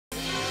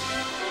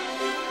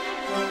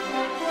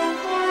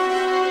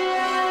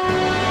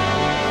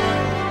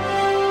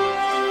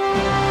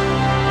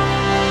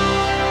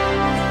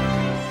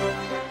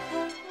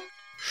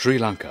Sri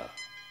Lanka,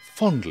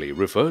 fondly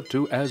referred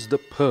to as the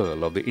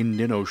Pearl of the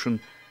Indian Ocean,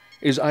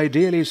 is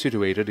ideally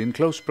situated in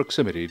close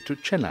proximity to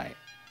Chennai,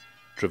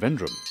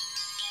 Trivandrum,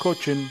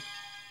 Cochin,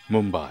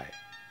 Mumbai,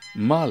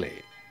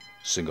 Malé,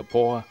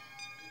 Singapore,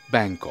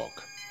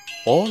 Bangkok,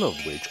 all of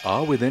which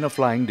are within a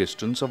flying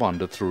distance of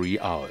under 3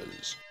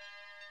 hours.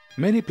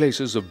 Many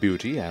places of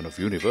beauty and of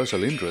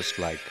universal interest,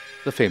 like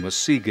the famous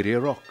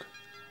Sigiriya Rock,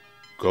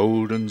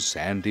 golden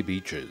sandy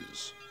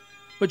beaches,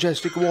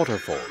 majestic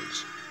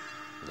waterfalls,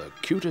 the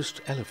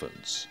cutest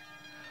elephants,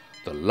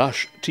 the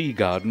lush tea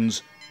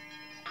gardens,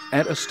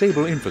 and a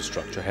stable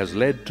infrastructure has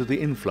led to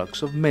the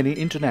influx of many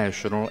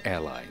international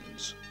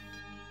airlines.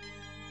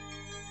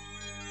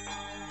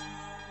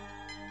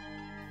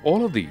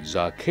 All of these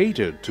are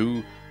catered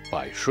to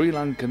by Sri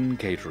Lankan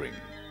catering.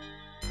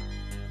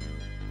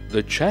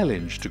 The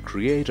challenge to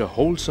create a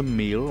wholesome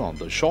meal on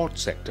the short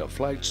sector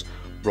flights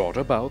brought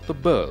about the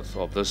birth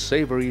of the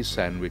savory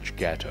sandwich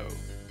Gateau.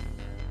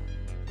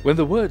 When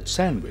the word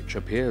sandwich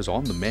appears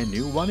on the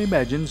menu, one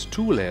imagines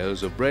 2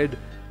 layers of bread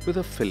with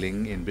a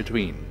filling in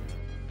between.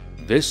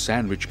 This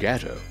sandwich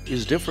Gateau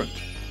is different.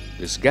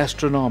 This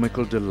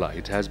gastronomical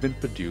delight has been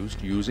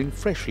produced using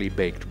freshly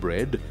baked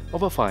bread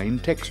of a fine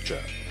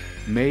texture,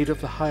 made of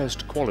the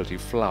highest quality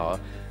flour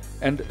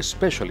and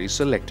specially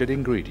selected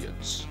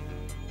ingredients.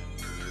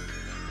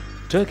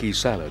 Turkey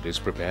salad is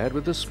prepared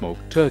with the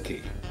smoked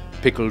turkey,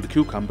 pickled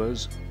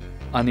cucumbers,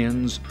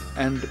 onions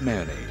and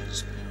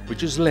mayonnaise,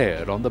 which is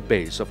layered on the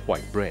base of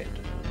white bread.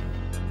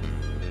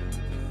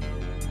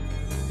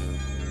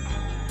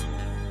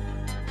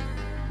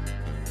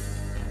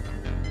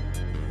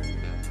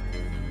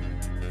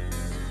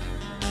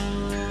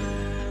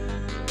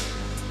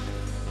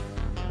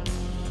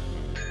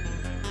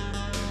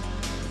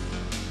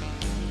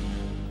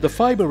 The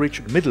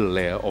fiber-rich middle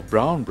layer of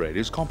brown bread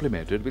is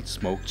complemented with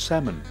smoked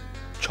salmon,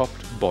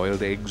 chopped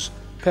boiled eggs,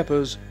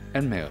 peppers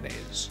and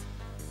mayonnaise.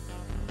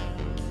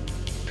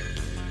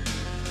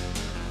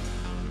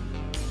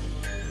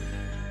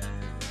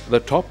 The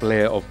top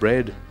layer of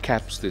bread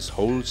caps this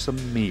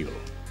wholesome meal.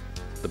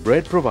 The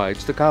bread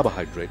provides the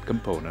carbohydrate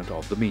component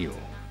of the meal.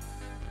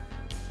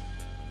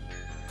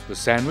 The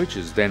sandwich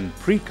is then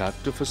pre-cut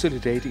to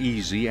facilitate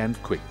easy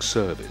and quick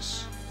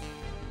service.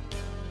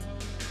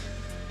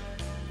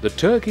 The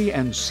turkey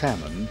and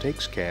salmon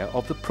takes care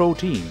of the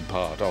protein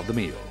part of the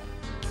meal.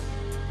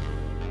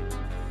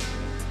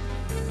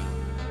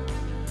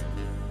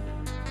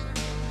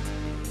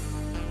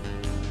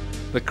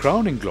 The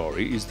crowning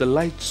glory is the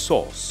light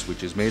sauce,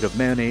 which is made of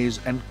mayonnaise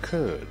and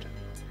curd.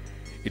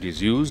 It is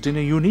used in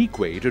a unique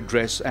way to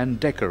dress and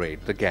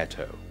decorate the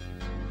Gateau.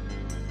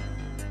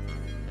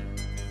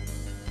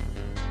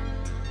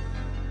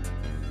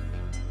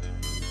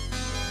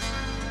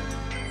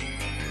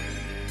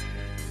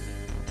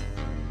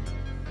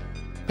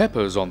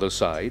 Peppers on the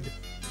side,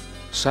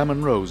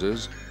 salmon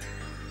roses,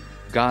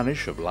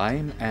 garnish of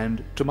lime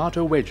and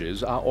tomato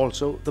wedges are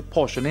also the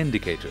portion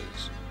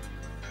indicators.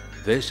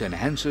 This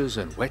enhances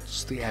and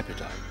whets the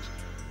appetite.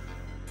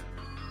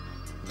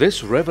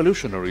 This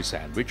revolutionary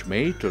sandwich,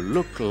 made to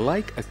look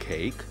like a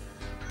cake,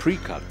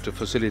 pre-cut to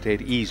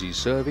facilitate easy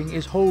serving,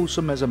 is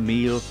wholesome as a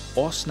meal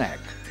or snack.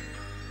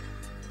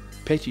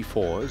 Petit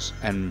fours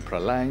and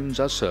pralines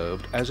are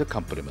served as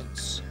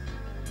accompaniments.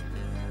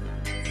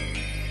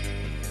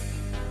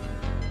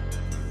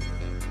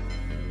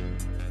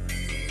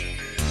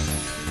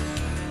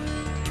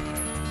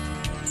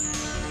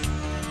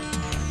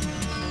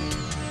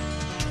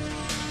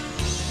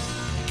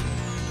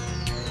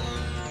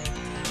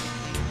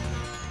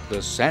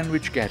 The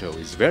sandwich Gateau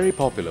is very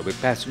popular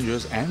with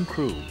passengers and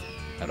crew,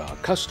 and our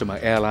customer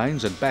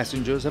airlines and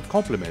passengers have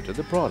complimented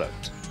the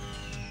product.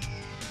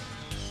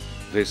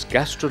 This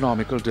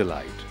gastronomical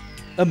delight,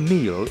 a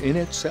meal in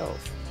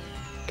itself,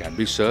 can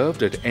be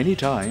served at any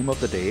time of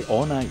the day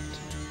or night.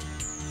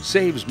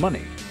 Saves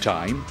money,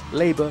 time,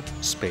 labor,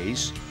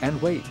 space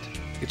and weight.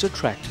 It's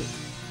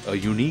attractive, a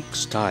unique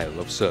style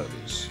of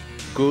service,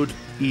 good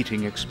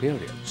eating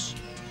experience,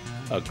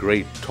 a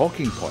great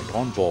talking point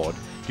on board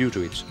due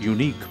to its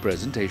unique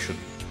presentation.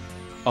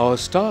 Our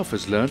staff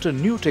has learnt a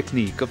new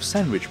technique of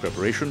sandwich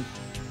preparation,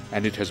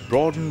 and it has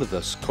broadened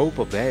the scope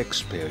of their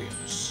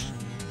experience.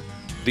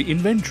 The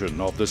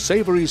invention of the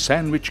savory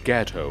sandwich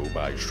Gateau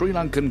by Sri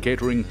Lankan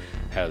Catering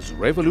has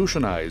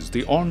revolutionized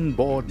the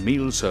on-board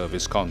meal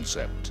service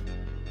concept.